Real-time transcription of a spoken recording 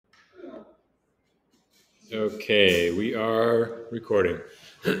Okay, we are recording.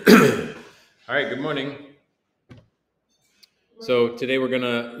 All right, good morning. So today we're going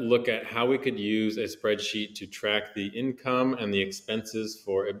to look at how we could use a spreadsheet to track the income and the expenses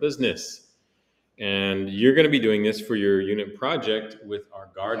for a business. And you're going to be doing this for your unit project with our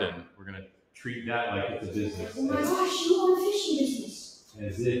garden. We're going to treat that like it's a business. Oh my gosh, you own a fishing business.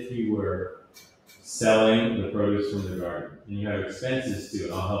 As if you were selling the produce from the garden. And you have expenses too,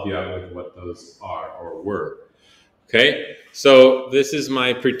 and I'll help you out with what those are or were. Okay, so this is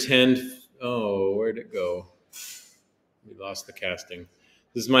my pretend, oh, where'd it go? We lost the casting.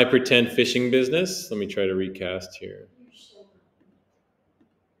 This is my pretend fishing business. Let me try to recast here.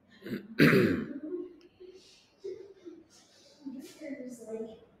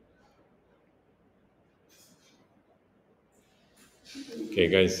 Okay,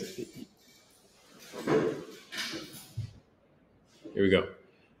 guys. Here we go.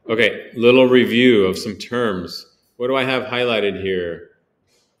 Okay, little review of some terms. What do I have highlighted here?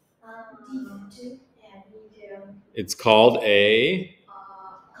 It's called a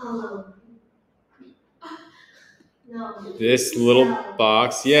Column. No. This little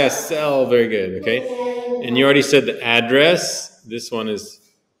box. Yes, cell. Very good. Okay. And you already said the address. This one is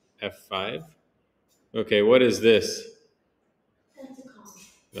F5. Okay, what is this? That's a column.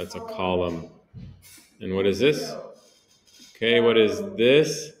 That's a column. And what is this? Okay, what is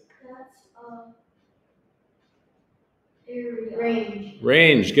this? That's area. Range.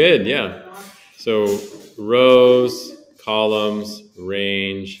 Range. Good, yeah. So rows, columns,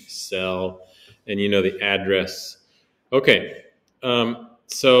 range, cell, and you know the address. Okay,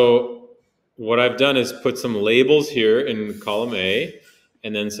 so what I've done is put some labels here in column A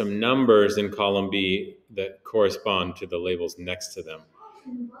and then some numbers in column B that correspond to the labels next to them.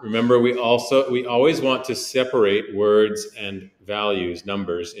 Remember, we always want to separate words and values,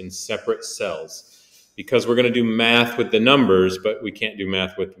 numbers, in separate cells because we're going to do math with the numbers, but we can't do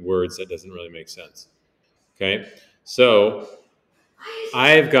math with words. That doesn't really make sense. Okay, so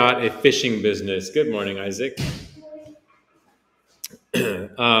I've got a fishing business. Good morning, Isaac.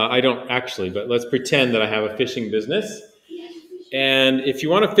 I don't actually, but let's pretend that I have a fishing business. And if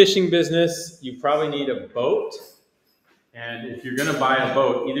you want a fishing business, you probably need a boat. And if you're going to buy a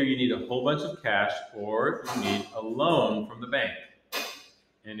boat, either you need a whole bunch of cash or you need a loan from the bank.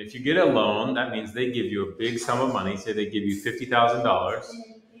 And if you get a loan, that means they give you a big sum of money. Say they give you $50,000.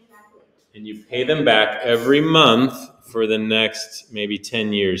 And you pay them back every month for the next maybe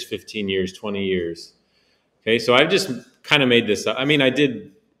 10 years, 15 years, 20 years. Okay, so I've just kind of made this up. I mean, I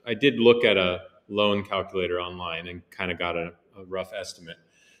did look at a loan calculator online and kind of got a rough estimate.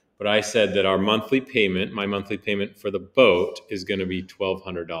 But I said that our monthly payment, my monthly payment for the boat is going to be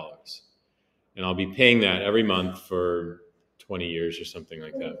 $1,200. And I'll be paying that every month for 20 years or something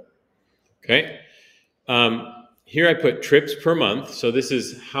like that. Okay. Here I put trips per month. So this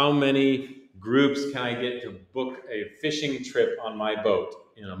is how many groups can I get to book a fishing trip on my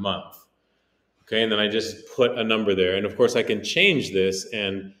boat in a month. Okay, and then I just put a number there. And of course I can change this,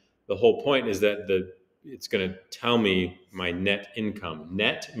 and the whole point is that it's going to tell me my net income.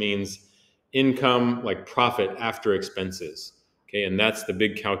 Net means income, like profit after expenses. Okay, and that's the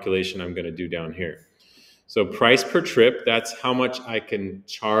big calculation I'm going to do down here. So price per trip, that's how much I can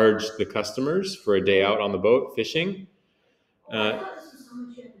charge the customers for a day out on the boat fishing.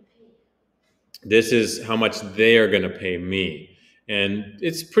 This is how much they are going to pay me. And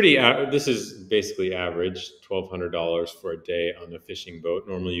it's pretty, this is basically average, $1,200 for a day on a fishing boat.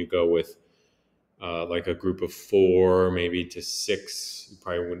 Normally you go with like a group of 4, maybe to 6. You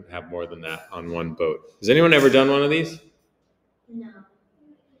probably wouldn't have more than that on one boat. Has anyone ever done one of these? No.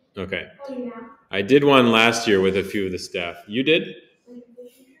 Okay. Oh, yeah. I did one last year with a few of the staff. You did?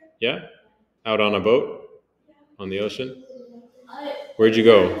 Yeah? Out on a boat? On the ocean? Where'd you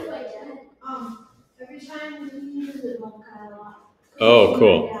go? Every time we use it, one kind of lot. Oh,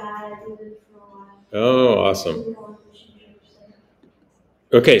 cool. Oh, awesome.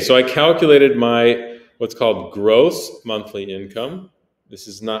 Okay, so I calculated my what's called gross monthly income. This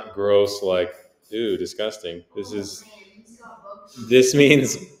is not gross like, ew, disgusting. This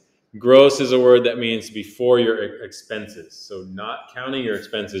means gross is a word that means before your expenses. So not counting your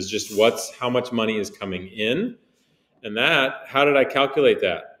expenses, just how much money is coming in. And that, how did I calculate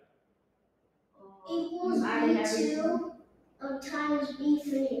that? Equals B2 times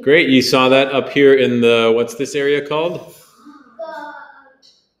B3. Great, you saw that up here in the, what's this area called?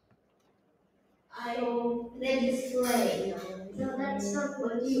 The display. No, that's not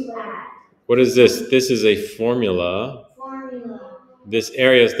what you add. What is this? This is a formula. This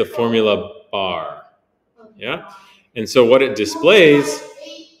area is the formula bar. Yeah? And so what it displays...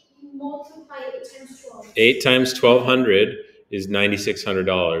 You multiply times 12. 8 times 1,200 is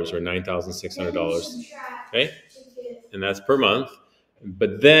 $9,600 or $9,600. Okay, and that's per month.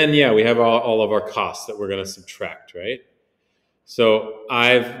 But then, yeah, we have all of our costs that we're going to subtract, right? So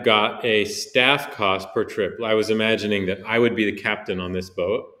I've got a staff cost per trip. I was imagining that I would be the captain on this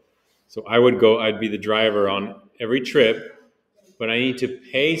boat. So I'd be the driver on every trip, but I need to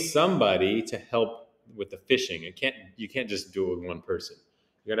pay somebody to help with the fishing. You can't just do it with one person.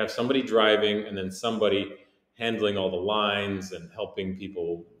 You gotta have somebody driving and then somebody handling all the lines and helping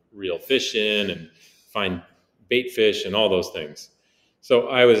people reel fish in and find bait fish and all those things. So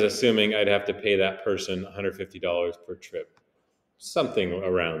I was assuming I'd have to pay that person $150 per trip, something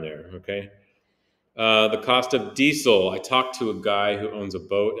around there. Okay. The cost of diesel. I talked to a guy who owns a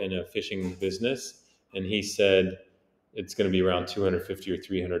boat and a fishing business, and he said it's going to be around $250 or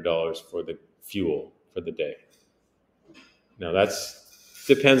 $300 for the fuel for the day. Now that's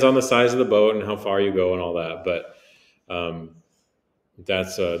depends on the size of the boat and how far you go and all that, but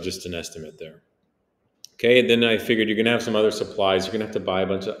that's just an estimate there. Okay, then I figured you're going to have some other supplies. You're going to have to buy a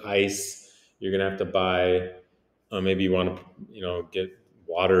bunch of ice. You're going to have to buy maybe you want to get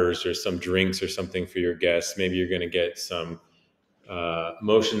waters or some drinks or something for your guests. Maybe you're going to get some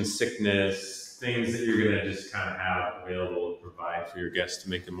motion sickness, things that you're going to just kind of have available to provide for your guests to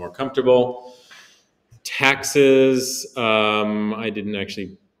make them more comfortable. Taxes, I didn't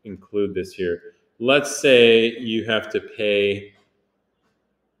actually include this here. Let's say you have to pay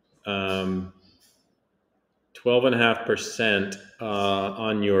 12.5%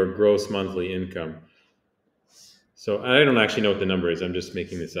 on your gross monthly income. So I don't actually know what the number is. I'm just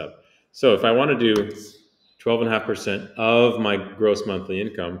making this up. So if I want to do 12.5% of my gross monthly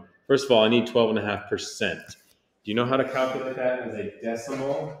income, first of all, I need 12.5%. Do you know how to calculate that as a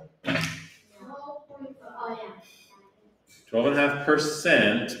decimal?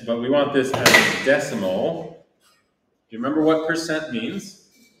 12.5%, but we want this as a decimal. Do you remember what percent means?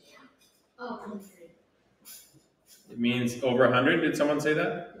 It means over 100. Did someone say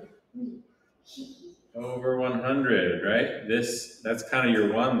that? Over 100, right? That's kind of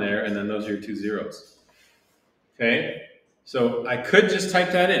your 1 there, and then those are your 2 zeros. Okay, so I could just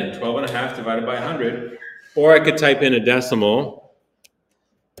type that in, 12.5 divided by 100, or I could type in a decimal,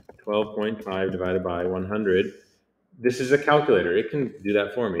 12.5 divided by 100. This is a calculator. It can do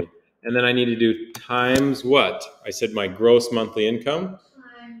that for me. And then I need to do times what? I said my gross monthly income.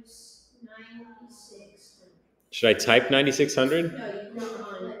 Times 9,600. Should I type 9,600? No, you click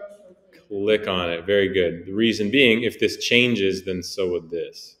on it. Click on it. Very good. The reason being, if this changes, then so would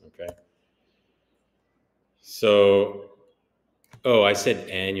this. Okay. So, I said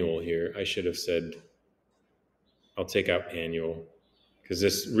annual here. I should have said, I'll take out annual, because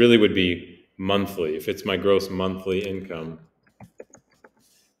this really would be monthly if it's my gross monthly income.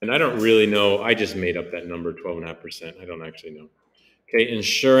 And I don't really know. I just made up that number, 12.5%. I don't actually know. Okay,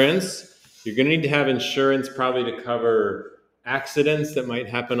 insurance. You're going to need to have insurance probably to cover accidents that might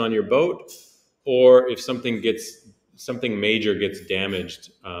happen on your boat, or if something major gets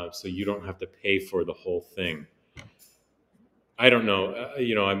damaged, so you don't have to pay for the whole thing. I don't know.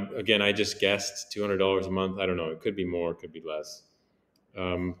 I just guessed $200 a month. I don't know. It could be more. It could be less.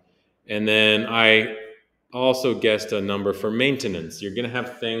 And then I also guessed a number for maintenance. You're going to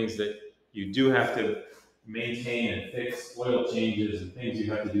have things that you do have to maintain and fix, oil changes and things you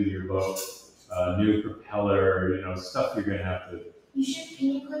have to do to your boat, new propeller, stuff you're going to have to. Can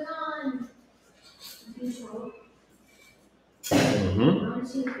you click on B12?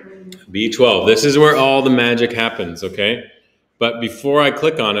 B12. This is where all the magic happens, okay? But before I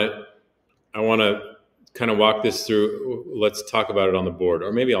click on it, I want to kind of walk this through. Let's talk about it on the board,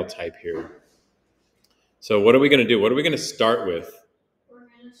 or maybe I'll type here. So what are we going to do? What are we going to start with? We're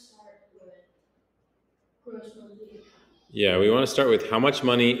going to start with gross monthly income. Yeah, we want to start with how much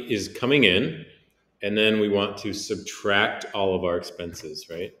money is coming in, and then we want to subtract all of our expenses,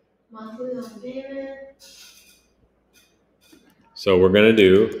 right? Monthly loan payment. So we're going to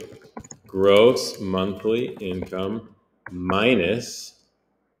do gross monthly income minus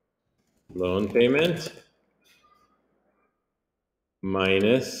loan payment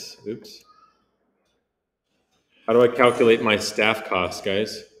minus, how do I calculate my staff costs,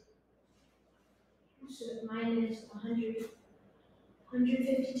 guys? So minus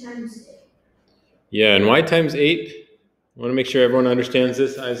 150 times 8. Yeah, and why times 8? I want to make sure everyone understands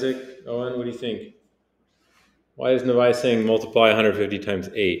this, Isaac. Owen, what do you think? Why is Nevi saying multiply 150 times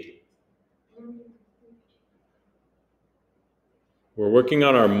 8? We're working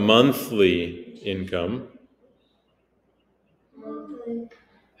on our monthly income.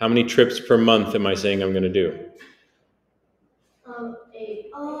 How many trips per month am I saying I'm going to do?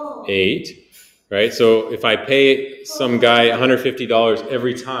 8. 8. right? So if I pay some guy $150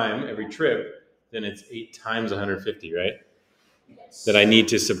 every time, every trip, then it's 8 times 150, right? That I need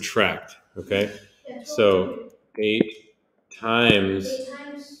to subtract, okay? So 8 times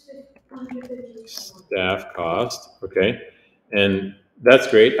staff cost, okay? And that's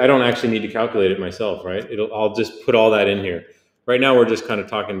great. I don't actually need to calculate it myself, right? I'll just put all that in here. Right now, we're just kind of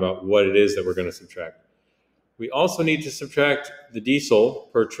talking about what it is that we're going to subtract. We also need to subtract the diesel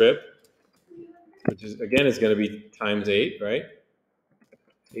per trip, which is, again, is going to be times 8, right?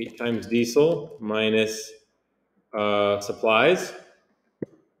 8 times diesel minus supplies.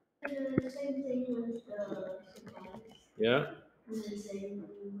 And then the same thing with the supplies. Yeah. And then same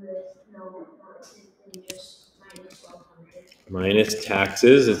with, no, not the same thing, just minus 1,200. Minus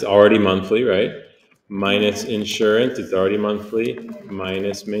taxes, it's already monthly, right? Minus insurance, it's already monthly.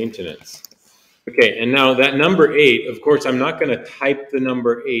 Minus maintenance. Okay, and now that number 8, of course, I'm not going to type the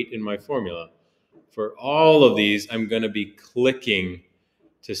number 8 in my formula. For all of these, I'm going to be clicking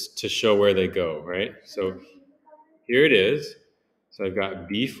to show where they go, right? So here it is. So I've got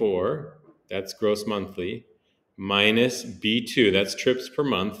B4, that's gross monthly, minus B2, that's trips per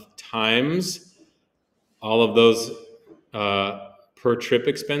month, times all of those per trip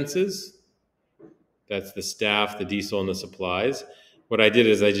expenses. That's the staff, the diesel, and the supplies. What I did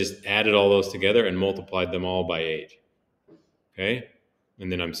is I just added all those together and multiplied them all by 8. Okay?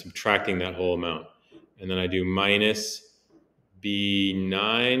 And then I'm subtracting that whole amount. And then I do minus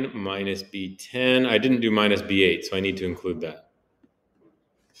B9 minus B10. I didn't do minus B8, so I need to include that.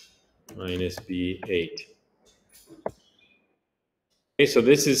 Minus B8. Okay, so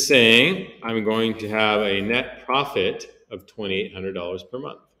this is saying I'm going to have a net profit of $2,800 per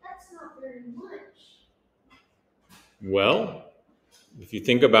month. That's not very much. Well, if you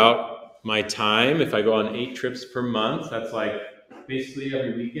think about my time, if I go on 8 trips per month, that's like basically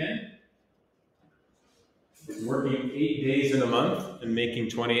every weekend. Working 8 days in a month and making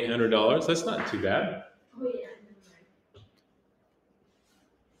 $2,800, that's not too bad. Oh, yeah.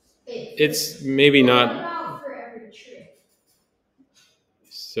 It's maybe What not. about for every trip?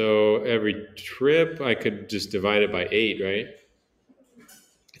 So every trip, I could just divide it by 8, right?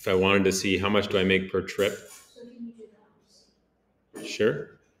 If I wanted to see how much do I make per trip. So can you do that?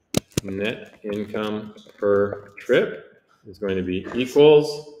 Sure. Net income per trip is going to be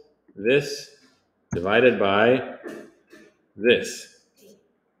equals this divided by this.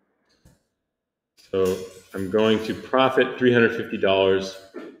 So I'm going to profit $350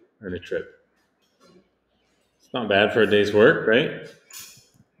 on a trip. It's not bad for a day's work, right?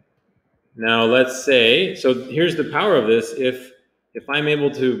 Now let's say, so here's the power of this. If I'm able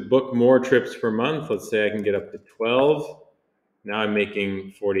to book more trips per month, let's say I can get up to 12. Now I'm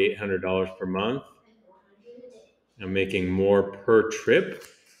making $4,800 per month. I'm making more per trip.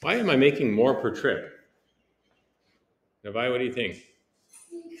 Why am I making more per trip? Navi, what do you think?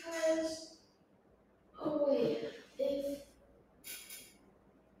 Because, oh wait, if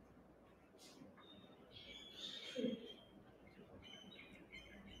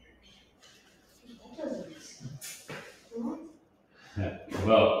that doesn't make sense.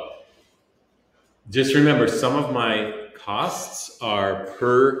 Well, just remember, some of my costs are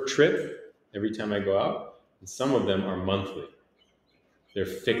per trip every time I go out, and some of them are monthly. They're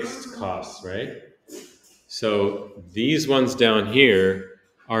fixed costs, right? So these ones down here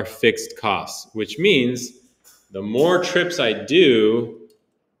are fixed costs, which means the more trips I do,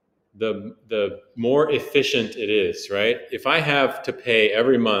 the more efficient it is, right? If I have to pay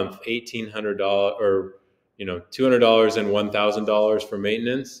every month $1,800 or $200 and $1,000 for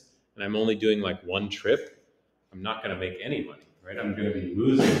maintenance, and I'm only doing like one trip, I'm not going to make any money, right? I'm going to be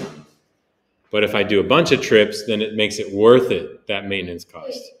losing money. But if I do a bunch of trips, then it makes it worth it, that maintenance cost.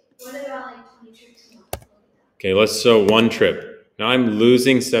 Wait, what about like 20 trips a month? Okay, let's show one trip. Now I'm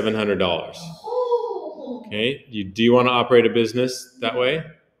losing $700. Oh. Okay, do you want to operate a business that way?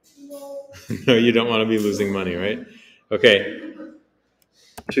 No. No, you don't want to be losing money, right? Okay,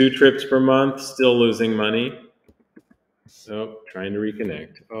 2 trips per month, still losing money. So trying to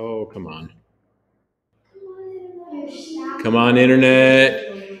reconnect. Oh, come on. Come on, internet.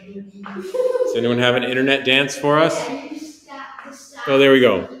 Does anyone have an internet dance for us? Oh, there we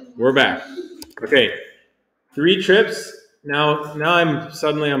go. We're back. Okay, 3 trips. Now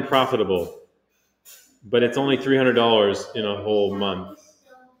I'm profitable, but it's only $300 in a whole month.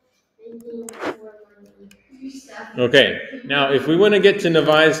 Okay, now if we want to get to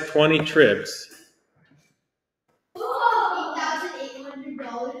Navi's 20 trips,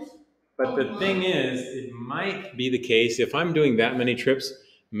 $8,800. but the thing is, it might be the case if I'm doing that many trips,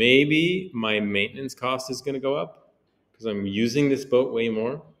 maybe my maintenance cost is going to go up because I'm using this boat way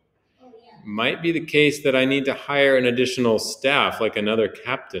more. might be the case that I need to hire an additional staff, like another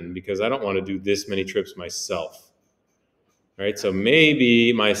captain, because I don't want to do this many trips myself. Right? So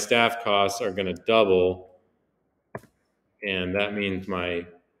maybe my staff costs are going to double, and that means my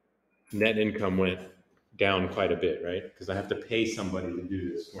net income went down quite a bit, right? Because I have to pay somebody to do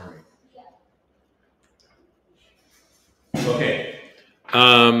this for me. Okay.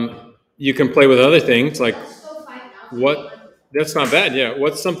 You can play with other things like what? That's not bad. Yeah.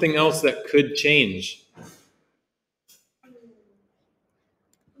 What's something else that could change?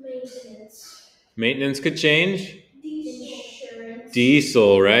 Maintenance could change.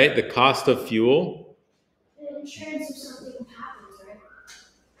 Diesel, right? The cost of fuel. Insurance if something happens, right?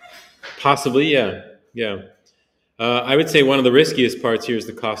 Possibly, yeah. Yeah. I would say one of the riskiest parts here is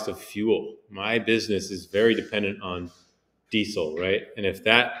the cost of fuel. My business is very dependent on diesel, right? And if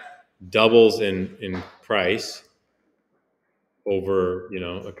that doubles in price over,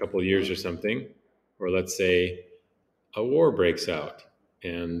 a couple of years or something, or let's say a war breaks out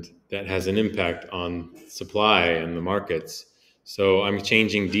and that has an impact on supply and the markets. So I'm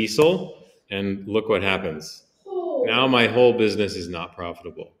changing diesel and look what happens. Now my whole business is not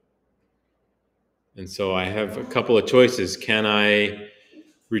profitable. And so I have a couple of choices. Can I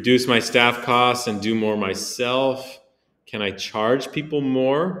reduce my staff costs and do more myself? Can I charge people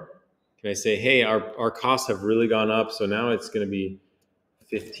more? Can I say, hey, our costs have really gone up, so now it's going to be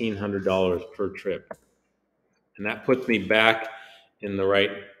 $1,500 per trip? And that puts me back in the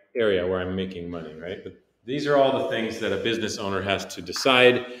right area where I'm making money, right? But these are all the things that a business owner has to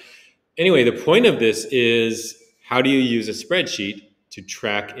decide. Anyway, the point of this is, how do you use a spreadsheet to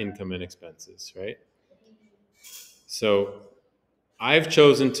track income and expenses, right? So I've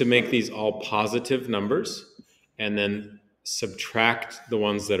chosen to make these all positive numbers and then subtract the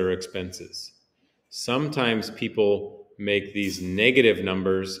ones that are expenses. Sometimes people make these negative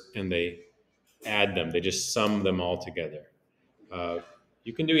numbers and they add them. They just sum them all together.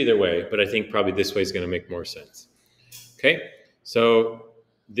 You can do either way, but I think probably this way is going to make more sense. Okay, so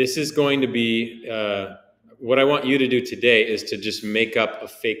this is going to be what I want you to do today is to just make up a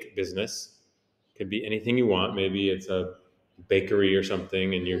fake business. It could be anything you want. Maybe it's a bakery or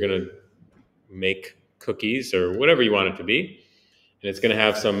something, and you're going to make cookies or whatever you want it to be. And it's going to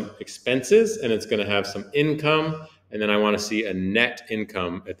have some expenses and it's going to have some income. And then I want to see a net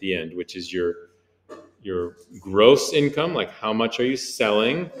income at the end, which is your gross income, like how much are you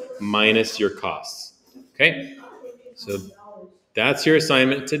selling minus your costs. Okay, so that's your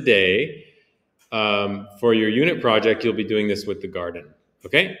assignment today. For your unit project, you'll be doing this with the garden.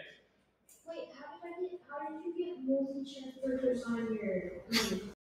 Okay. Wait, how did you get multi-check workers on your